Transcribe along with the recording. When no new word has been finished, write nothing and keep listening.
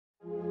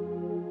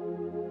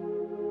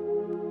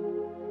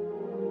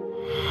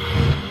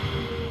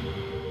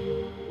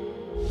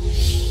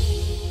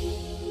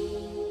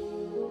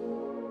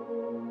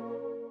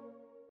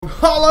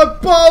Holla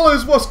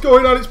ballers, what's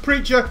going on? It's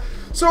Preacher.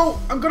 So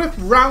I'm going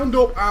to round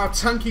up our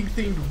tanking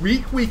themed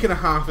week and a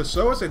half or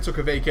so as I took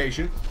a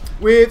vacation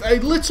with a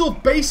little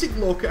basic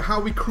look at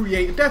how we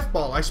create a death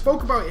ball. I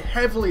spoke about it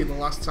heavily in the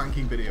last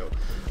tanking video,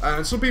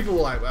 and some people were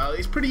like, well,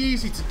 it's pretty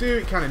easy to do,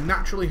 it kind of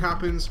naturally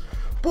happens,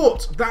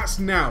 but that's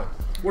now.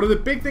 One of the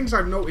big things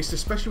I've noticed,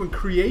 especially when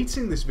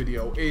creating this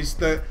video, is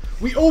that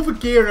we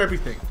overgear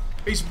everything.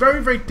 It's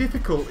very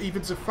difficult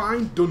even to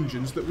find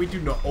dungeons that we do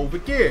not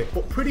overgear,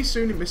 but pretty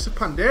soon in Mr.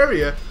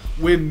 Pandaria,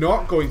 we're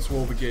not going to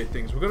overgear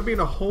things. We're going to be in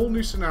a whole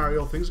new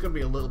scenario, things are going to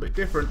be a little bit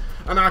different,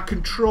 and our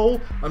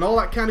control and all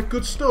that kind of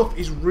good stuff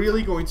is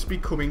really going to be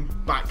coming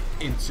back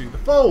into the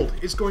fold.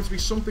 It's going to be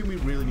something we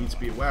really need to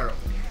be aware of.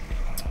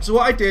 So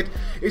what I did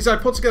is I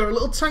put together a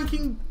little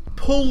tanking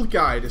pull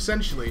guide,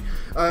 essentially,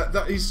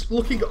 that is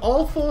looking at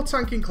all 4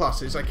 tanking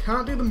classes. I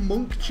can't do the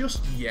monk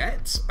just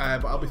yet,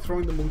 but I'll be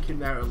throwing the monk in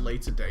there at a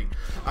later date,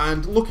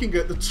 and looking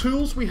at the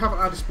tools we have at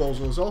our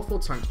disposal as all 4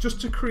 tanks,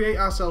 just to create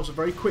ourselves a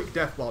very quick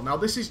death ball. Now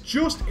this is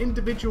just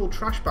individual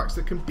trash packs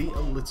that can be a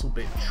little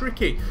bit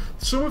tricky.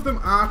 Some of them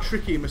are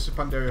tricky in Mr.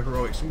 Pandaria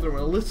Heroics, some of them are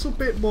a little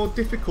bit more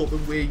difficult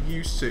than we're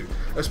used to,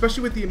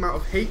 especially with the amount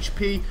of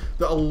HP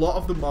that a lot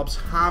of the mobs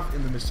have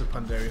in the Mr.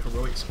 Pandaria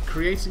Heroics.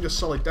 Creating a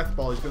solid death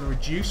ball is going to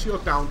reduce your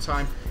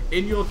downtime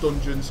in your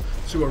dungeons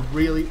to a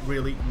really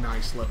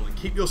nice level and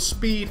keep your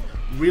speed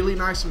really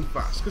nice and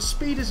fast, because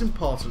speed is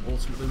important.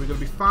 Ultimately we're going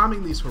to be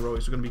farming these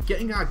heroics, we're going to be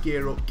getting our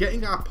gear up,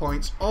 getting our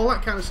points, all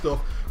that kind of stuff.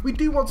 We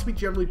do want to be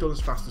generally done as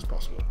fast as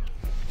possible.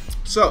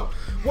 So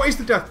what is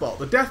the death ball?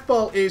 The death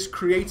ball is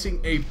creating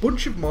a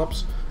bunch of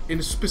mobs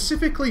in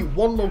specifically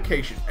one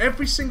location.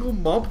 Every single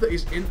mob that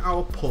is in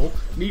our pull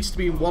needs to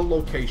be in one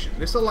location.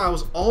 This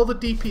allows all the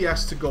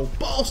DPS to go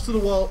balls to the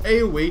wall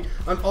AoE,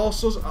 and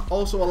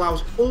also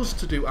allows us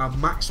to do our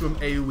maximum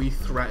AoE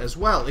threat as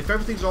well. If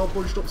everything's all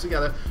bunched up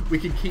together, we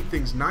can keep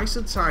things nice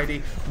and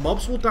tidy,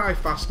 mobs will die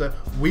faster,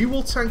 we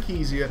will tank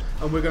easier,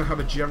 and we're going to have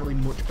a generally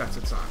much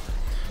better time.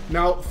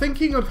 Now,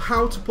 thinking of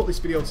how to put this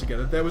video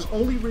together, there was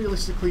only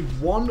realistically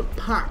one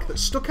pack that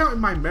stuck out in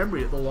my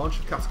memory at the launch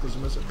of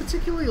Cataclysm as a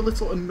particularly a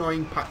little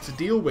annoying pack to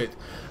deal with.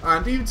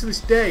 And even to this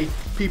day,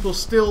 people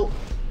still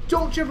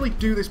don't generally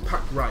do this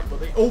pack right, but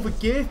they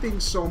overgear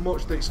things so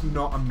much that it's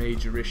not a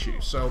major issue.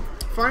 So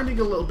finding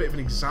a little bit of an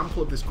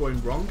example of this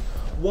going wrong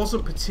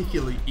wasn't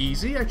particularly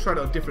easy. I tried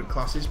out different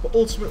classes, but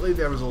ultimately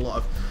there was a lot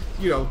of,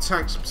 you know,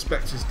 tanks,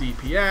 spectres,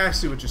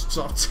 DPS who were just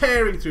sort of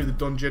tearing through the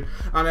dungeon,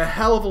 and a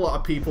hell of a lot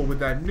of people with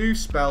their new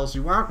spells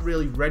who aren't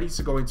really ready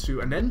to go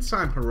into an end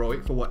time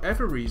heroic for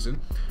whatever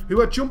reason, who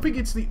are jumping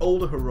into the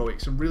older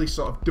heroics and really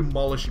sort of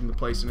demolishing the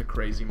place in a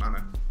crazy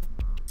manner.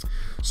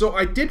 So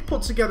I did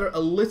put together a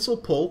little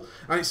pull,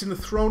 and it's in the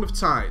Throne of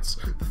Tides.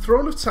 The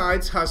Throne of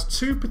Tides has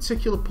 2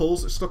 particular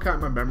pulls that stuck out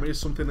in my memory as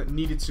something that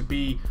needed to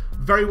be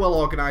very well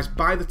organised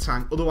by the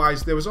tank,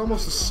 otherwise there was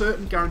almost a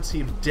certain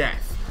guarantee of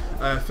death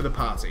for the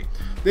party.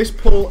 This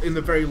pull in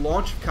the very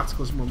launch of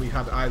Cataclysm, when we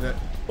had either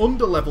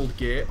under-leveled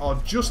gear or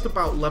just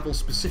about level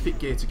specific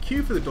gear to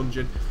queue for the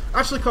dungeon,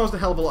 actually caused a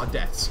hell of a lot of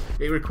deaths.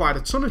 It required a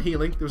ton of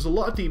healing, there was a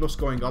lot of debuffs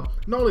going on,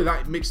 not only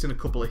that, it mixed in a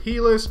couple of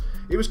healers,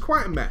 it was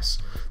quite a mess.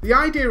 The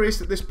idea is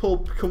that this pull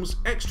becomes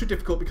extra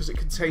difficult because it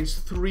contains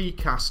 3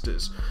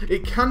 casters.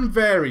 It can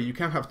vary, you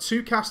can have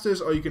 2 casters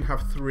or you can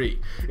have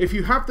 3. If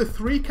you have the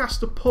 3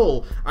 caster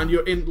pull and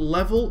you're in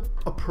level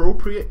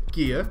appropriate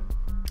gear,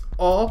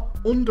 or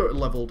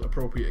under-leveled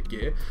appropriate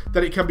gear,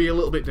 then it can be a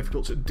little bit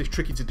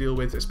tricky to deal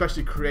with,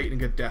 especially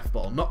creating a death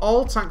ball. Not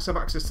all tanks have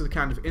access to the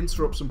kind of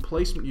interrupts and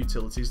placement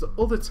utilities that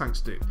other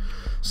tanks do.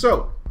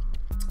 So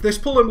this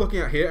pull I'm looking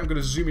at here, I'm going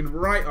to zoom in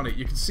right on it.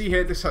 You can see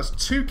here this has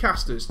 2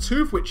 casters,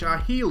 2 of which are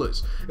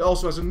healers. It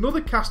also has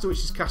another caster which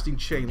is casting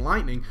Chain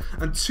Lightning,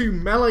 and 2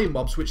 melee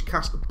mobs which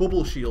cast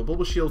Bubble Shield.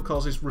 Bubble Shield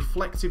causes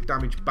reflective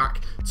damage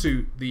back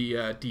to the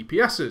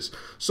DPSs.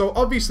 So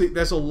obviously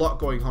there's a lot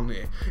going on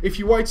here. If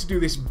you wanted to do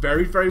this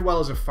very well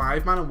as a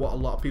 5-man, and what a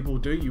lot of people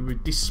would do, you were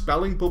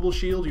dispelling Bubble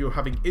Shield, you were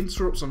having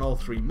interrupts on all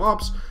 3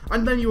 mobs,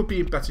 and then you would be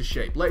in better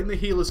shape. Letting the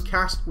healers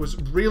cast was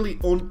really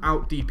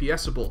un-out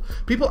DPSable.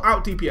 People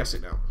out DPS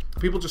it now.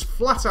 People just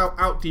flat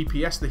out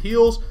DPS the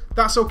heals.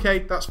 That's okay,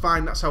 that's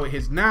fine, that's how it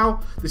is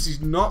now. This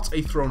is not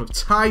a Throne of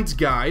Tides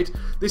guide.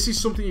 This is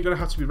something you're going to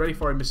have to be ready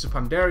for in Mr.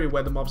 Pandaria,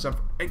 where the mobs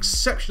have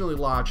exceptionally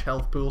large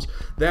health pools.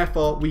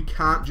 Therefore, we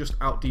can't just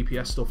out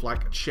DPS stuff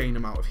like a chain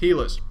amount of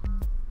healers.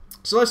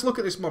 So let's look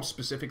at this mob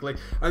specifically,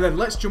 and then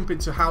let's jump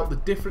into how the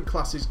different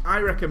classes I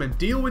recommend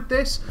deal with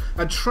this,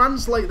 and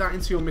translate that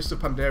into your Mr.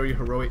 Pandaria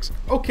Heroics.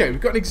 Okay, we've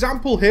got an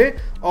example here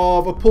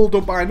of a pull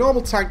done by a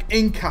normal tank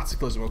in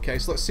Cataclysm. Okay,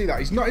 so let's see that.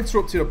 He's not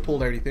interrupted or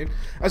pulled anything.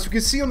 As we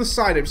can see on the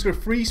side, I'm just going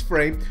to freeze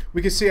frame.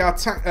 We can see our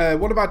tank,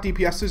 one of our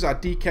DPSs, our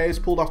DK, is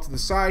pulled off to the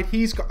side.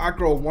 He's got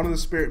aggro on one of the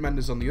Spirit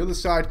Menders on the other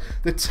side.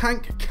 The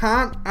tank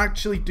can't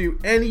actually do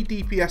any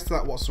DPS to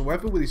that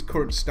whatsoever with his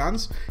current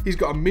stance. He's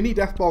got a mini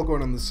death ball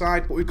going on the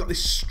side, but we've got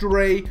this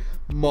stray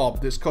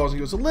mob that's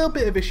causing us a little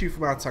bit of issue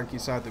from our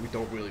tanky side that we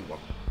don't really want.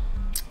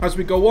 As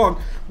we go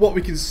on, what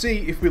we can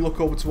see if we look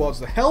over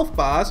towards the health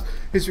bars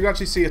is we can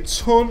actually see a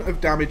ton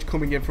of damage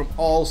coming in from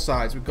all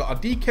sides. We've got our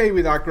DK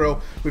with aggro,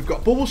 we've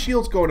got bubble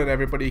shields going on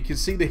everybody. You can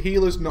see the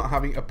healers not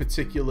having a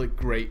particularly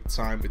great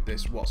time with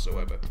this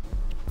whatsoever.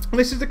 And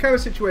this is the kind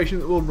of situation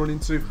that we'll run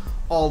into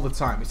all the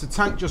time. It's a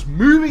tank just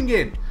moving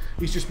in.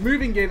 He's just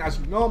moving in as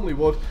he normally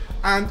would,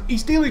 and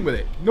he's dealing with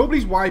it.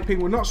 Nobody's wiping,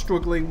 we're not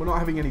struggling, we're not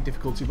having any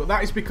difficulty, but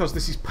that is because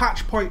this is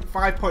patch point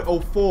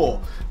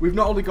 5.04. We've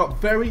not only got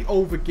very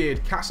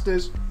overgeared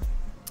casters,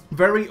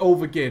 very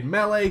overgeared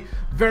melee,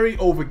 very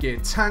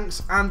overgeared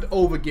tanks, and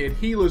overgeared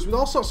healers with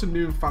all sorts of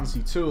new and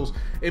fancy tools.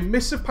 In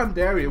Mists of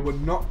Pandaria, we're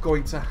not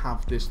going to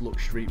have this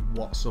luxury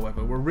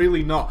whatsoever. We're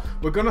really not.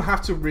 We're going to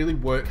have to really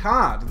work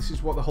hard. This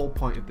is what the whole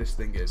point of this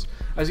thing is.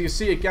 As you can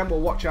see, again,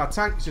 we'll watch our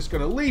tank. He's just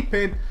going to leap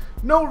in.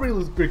 No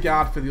real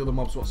regard for the other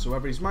mobs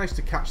whatsoever. He's managed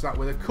to catch that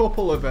with a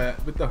couple of,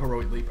 with the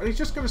heroic leap. And he's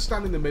just going to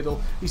stand in the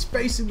middle. He's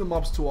facing the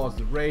mobs towards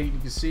the raid. You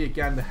can see,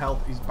 again, the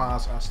health, his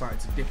bars are starting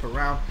to dip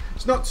around.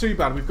 It's not too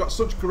bad. We've got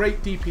such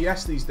great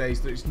DPS these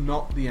days that it's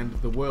not the end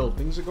of the world.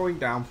 Things are going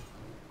down.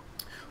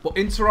 But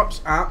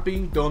interrupts aren't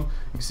being done.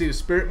 You can see the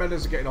Spirit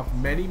Menders are getting off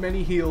many,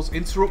 many heals.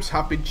 Interrupts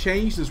have been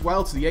changed as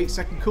well to the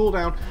 8-second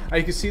cooldown. And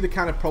you can see the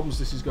kind of problems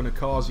this is going to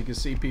cause. You can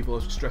see people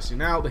are stressing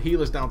out. The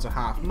healer's down to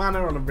half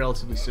mana on a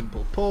relatively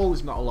simple pull.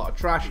 There's not a lot of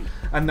trash.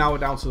 And now we're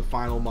down to the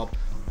final mob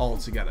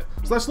altogether.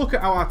 So let's look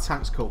at how our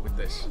tanks cope with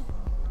this.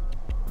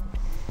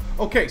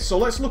 Okay, so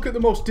let's look at the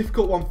most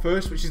difficult one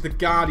first, which is the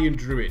Guardian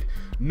Druid.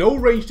 No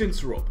ranged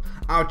interrupt.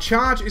 Our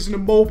charge is an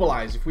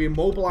immobilize. If we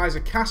immobilize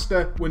a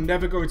caster, we're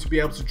never going to be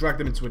able to drag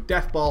them into a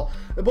death ball.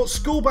 But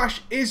Skull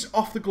Bash is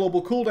off the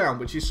global cooldown,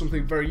 which is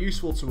something very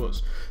useful to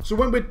us. So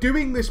when we're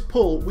doing this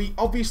pull, we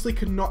obviously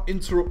cannot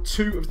interrupt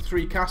 2 of the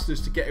 3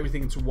 casters to get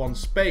everything into one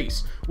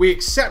space. We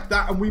accept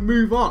that and we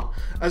move on.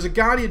 As a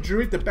Guardian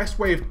Druid, the best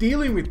way of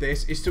dealing with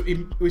this is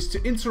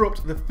to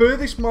interrupt the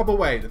furthest mob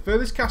away, the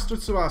furthest caster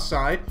to our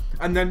side,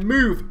 and then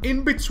move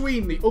in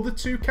between the other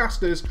 2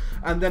 casters,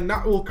 and then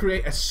that will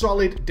create a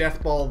solid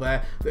death ball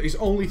there that is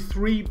only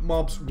 3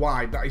 mobs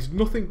wide. That is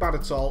nothing bad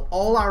at all.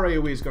 All our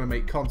AoE is going to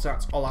make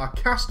contact. All our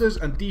casters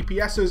and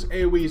DPSers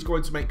AoE is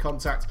going to make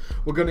contact.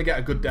 We're going to get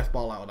a good death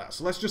ball out of that.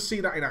 So let's just see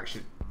that in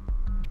action.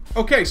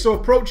 Okay, so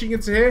approaching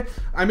into here,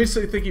 I'm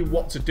instantly thinking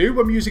what to do.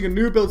 I'm using a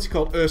new ability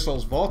called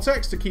Ursol's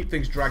Vortex to keep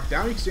things dragged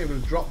down. You can see I'm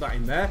going to drop that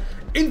in there.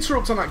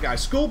 Interrupt on that guy.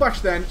 Skull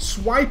Bash then,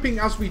 swiping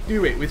as we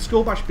do it. With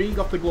Skull Bash being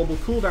off the global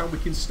cooldown, we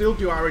can still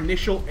do our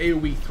initial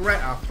AoE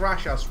threat, our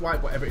thrash, our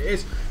swipe, whatever it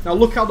is. Now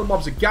look how the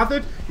mobs are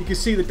gathered. You can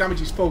see the damage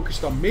is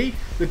focused on me.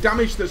 The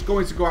damage that's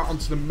going to go out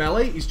onto the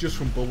melee is just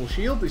from Bubble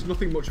Shield. There's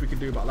nothing much we can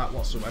do about that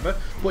whatsoever.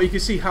 But you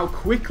can see how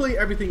quickly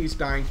everything is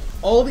dying.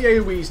 All the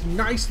AoE is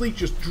nicely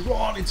just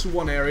drawn into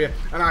one area.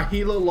 And our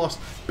healer lost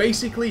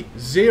basically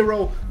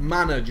 0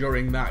 mana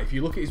during that. If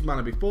you look at his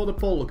mana before the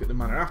pull, look at the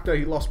mana after,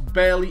 he lost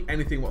barely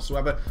anything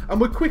whatsoever. And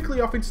we're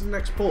quickly off into the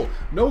next pull.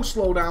 No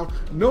slowdown,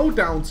 no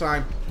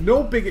downtime,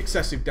 no big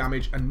excessive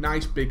damage, and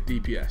nice big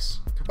DPS.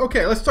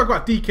 Okay, let's talk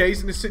about DKs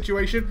in this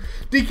situation.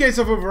 DKs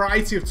have a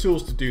variety of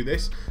tools to do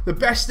this. The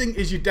best thing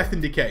is your Death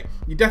and Decay.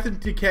 Your Death and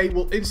Decay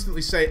will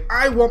instantly say,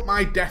 I want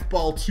my Death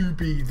Ball to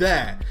be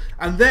there.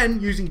 And then,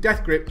 using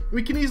Death Grip,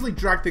 we can easily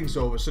drag things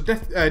over. So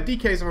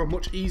DKs have a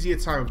much easier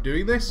time of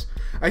doing this.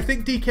 I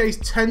think DKs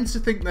tend to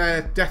think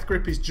their Death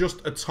Grip is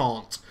just a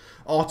taunt,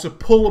 or to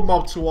pull a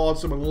mob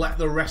towards them and let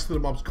the rest of the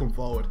mobs come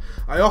forward.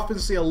 I often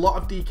see a lot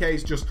of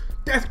DKs just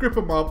Death Grip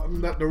a mob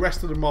and let the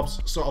rest of the mobs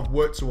sort of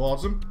work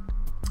towards them.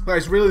 That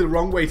is really the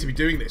wrong way to be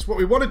doing this. What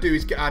we want to do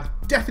is get our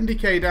Death and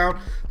Decay down.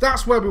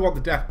 That's where we want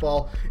the Death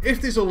Ball. If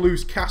there's a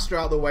loose caster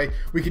out of the way,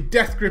 we can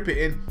Death Grip it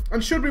in.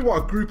 And should we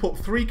want to group up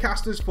 3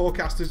 casters, 4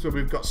 casters, where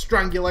we've got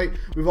Strangulate,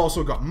 we've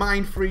also got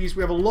Mind Freeze.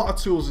 We have a lot of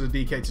tools as a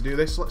DK to do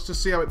this. So let's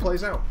just see how it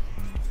plays out.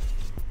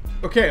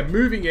 Okay, I'm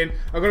moving in.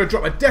 I'm going to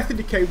drop a Death and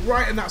Decay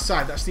right on that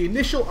side. That's the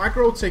initial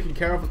aggro taken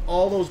care of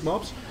all those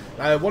mobs.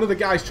 One of the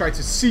guys tried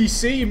to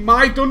CC in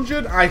my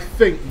dungeon. I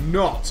think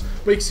not.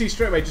 But you can see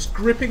straight away, just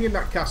gripping in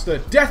that caster.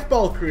 Death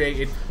Ball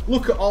created.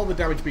 Look at all the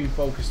damage being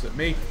focused at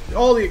me.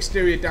 All the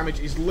exterior damage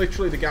is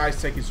literally the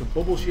guys taking some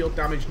Bubble Shield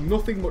damage.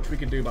 Nothing much we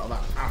can do about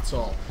that at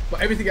all.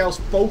 But everything else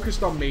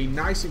focused on me,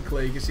 nice and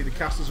clear. You can see the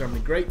casters are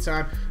having a great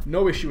time.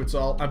 No issue at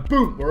all. And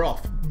boom, we're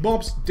off.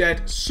 Mobs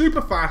dead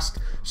super fast,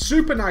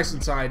 super nice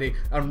and tidy,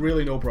 and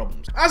really no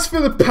problems. As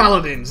for the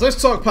Paladins,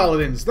 let's talk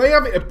Paladins. They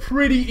have a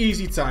pretty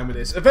easy time with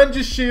this.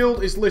 Avengers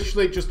Shield is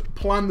literally just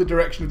plan the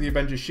direction of the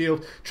Avengers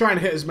Shield, try and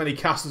hit as many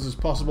casters as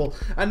possible,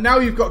 and now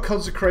you've got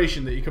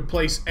Consecration that you can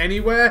place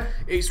anywhere.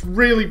 It's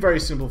really very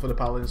simple for the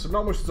Paladins, so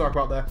not much to talk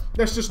about there.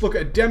 Let's just look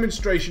at a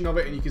demonstration of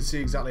it, and you can see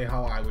exactly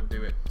how I would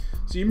do it.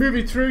 So you're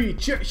moving through,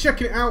 you're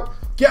checking it out,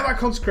 get that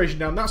Consecration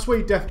down, that's where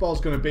your Death Ball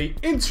is going to be.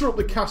 Interrupt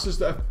the casters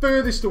that are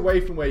furthest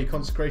away from where your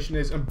Consecration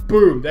is, and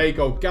boom, there you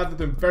go. Gather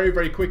them very,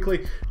 very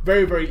quickly,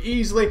 very, very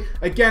easily.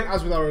 Again,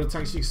 as with our other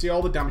tanks, you can see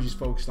all the damage is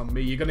focused on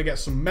me. You're going to get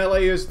some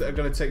meleeers that are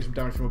going to take some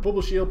damage from a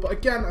Bubble Shield, but But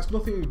again, that's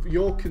nothing of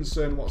your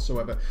concern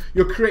whatsoever.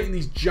 You're creating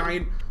these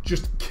giant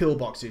just kill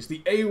boxes. The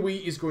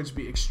AoE is going to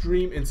be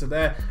extreme into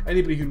there.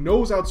 Anybody who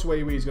knows how to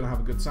AoE is going to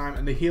have a good time.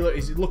 And the healer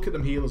is, look at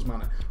them healers,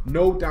 man.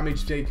 No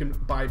damage taken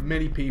by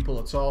many people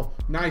at all.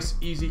 Nice,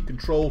 easy,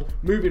 controlled.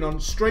 Moving on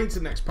straight to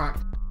the next pack.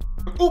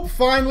 Up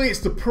finally, it's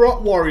the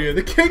Prot Warrior,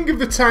 the king of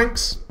the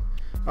tanks.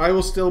 I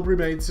will still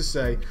remain to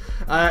say.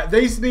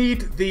 These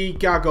need the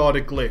Gag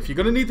Order Glyph. You're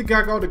going to need the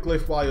Gag Order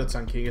Glyph while you're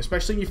tanking,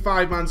 especially in your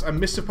 5-mans.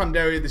 And Mr.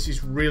 Pandaria, this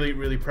is really,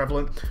 really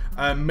prevalent.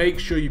 Make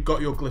sure you've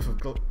got your Glyph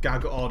of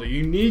Gag Order.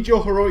 You need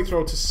your Heroic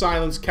Throw to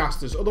silence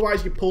casters.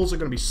 Otherwise, your pulls are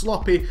going to be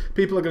sloppy.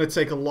 People are going to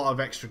take a lot of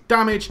extra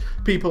damage.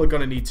 People are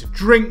going to need to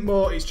drink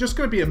more. It's just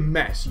going to be a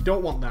mess. You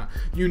don't want that.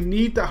 You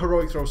need that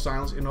Heroic Throw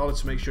silence in order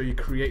to make sure you're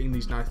creating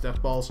these nice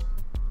death balls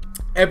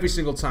every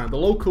single time. The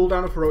low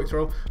cooldown of Heroic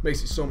Throw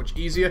makes it so much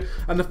easier.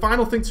 And the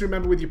final thing to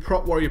remember with your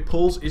Prot Warrior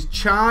pulls is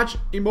charge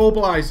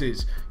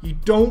immobilizes. You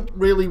don't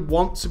really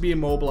want to be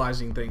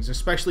immobilizing things,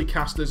 especially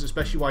casters,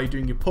 especially while you're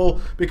doing your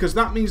pull, because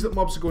that means that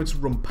mobs are going to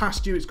run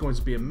past you. It's going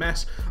to be a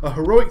mess. A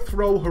Heroic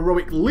Throw,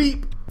 Heroic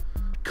Leap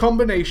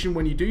combination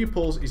when you do your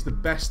pulls is the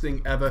best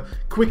thing ever.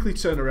 Quickly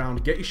turn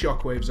around, get your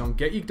shockwaves on,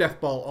 get your death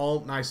ball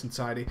all nice and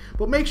tidy,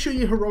 but make sure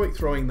you're heroic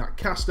throwing that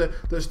caster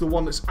that's the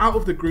one that's out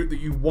of the group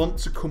that you want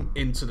to come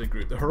into the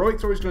group. The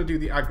heroic throw is going to do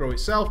the aggro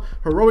itself,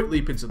 heroic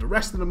leap into the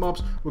rest of the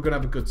mobs. We're going to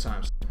have a good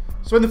time.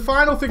 So in the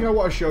final thing I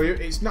want to show you,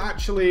 it's not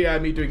actually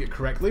me doing it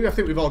correctly. I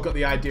think we've all got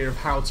the idea of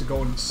how to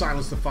go and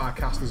silence the fire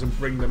casters and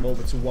bring them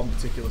over to one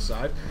particular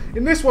side.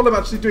 In this one, I'm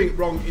actually doing it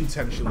wrong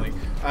intentionally.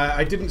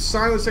 I didn't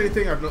silence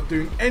anything. I'm not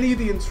doing any of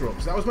the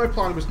interrupts. That was my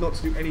plan, was not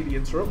to do any of the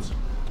interrupts.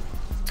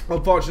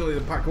 Unfortunately,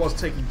 the pack was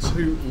taking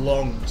too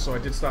long, so I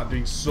did start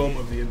doing some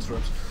of the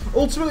interrupts.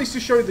 Ultimately, it's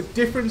to show you the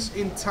difference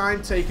in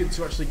time taken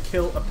to actually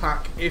kill a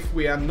pack if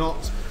we are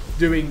not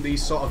doing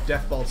these sort of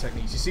death ball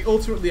techniques. You see,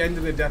 ultimately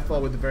ending a death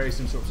ball with the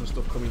various interrupts and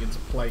stuff coming into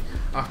play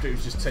after it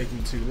was just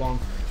taking too long.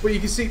 But you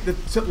can see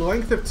the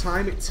length of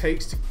time it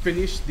takes to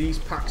finish these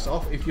packs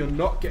off if you're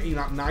not getting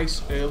that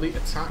nice early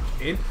attack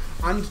in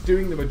and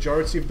doing the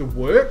majority of the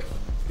work.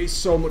 It's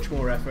so much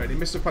more effort. In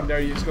Mr.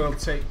 Pandaria, it's going to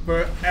take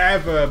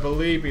forever.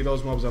 Believe me,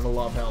 those mobs have a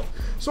lot of health.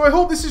 So I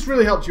hope this has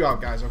really helped you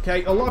out, guys,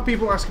 okay? A lot of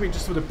people are asking me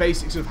just for the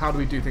basics of how do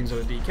we do things on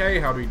a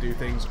DK, how do we do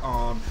things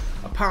on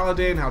a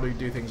Paladin, how do we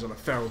do things on a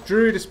Feral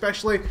Druid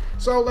especially.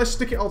 So let's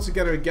stick it all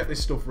together and get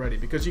this stuff ready,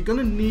 because you're going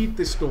to need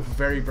this stuff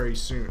very, very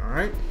soon,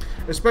 alright?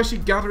 Especially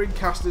gathering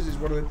casters is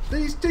one of the...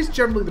 This is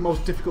generally the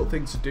most difficult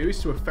thing to do,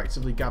 is to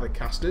effectively gather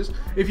casters.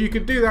 If you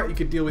could do that, you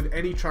could deal with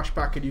any trash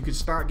pack and you could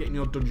start getting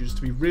your dungeons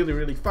to be really,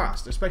 really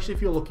fast, especially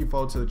if you're looking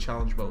forward to the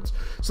challenge modes.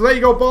 So there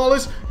you go,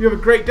 ballers. You have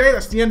a great day.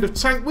 That's the end of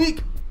Tank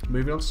Week.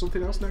 Moving on to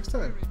something else next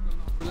time.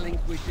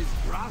 Relinquishes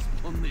grasp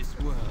on this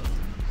world.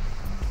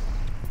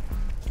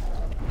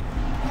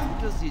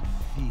 How does it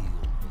feel,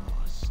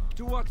 boss,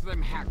 to watch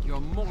them hack your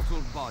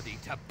mortal body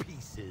to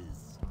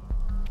pieces?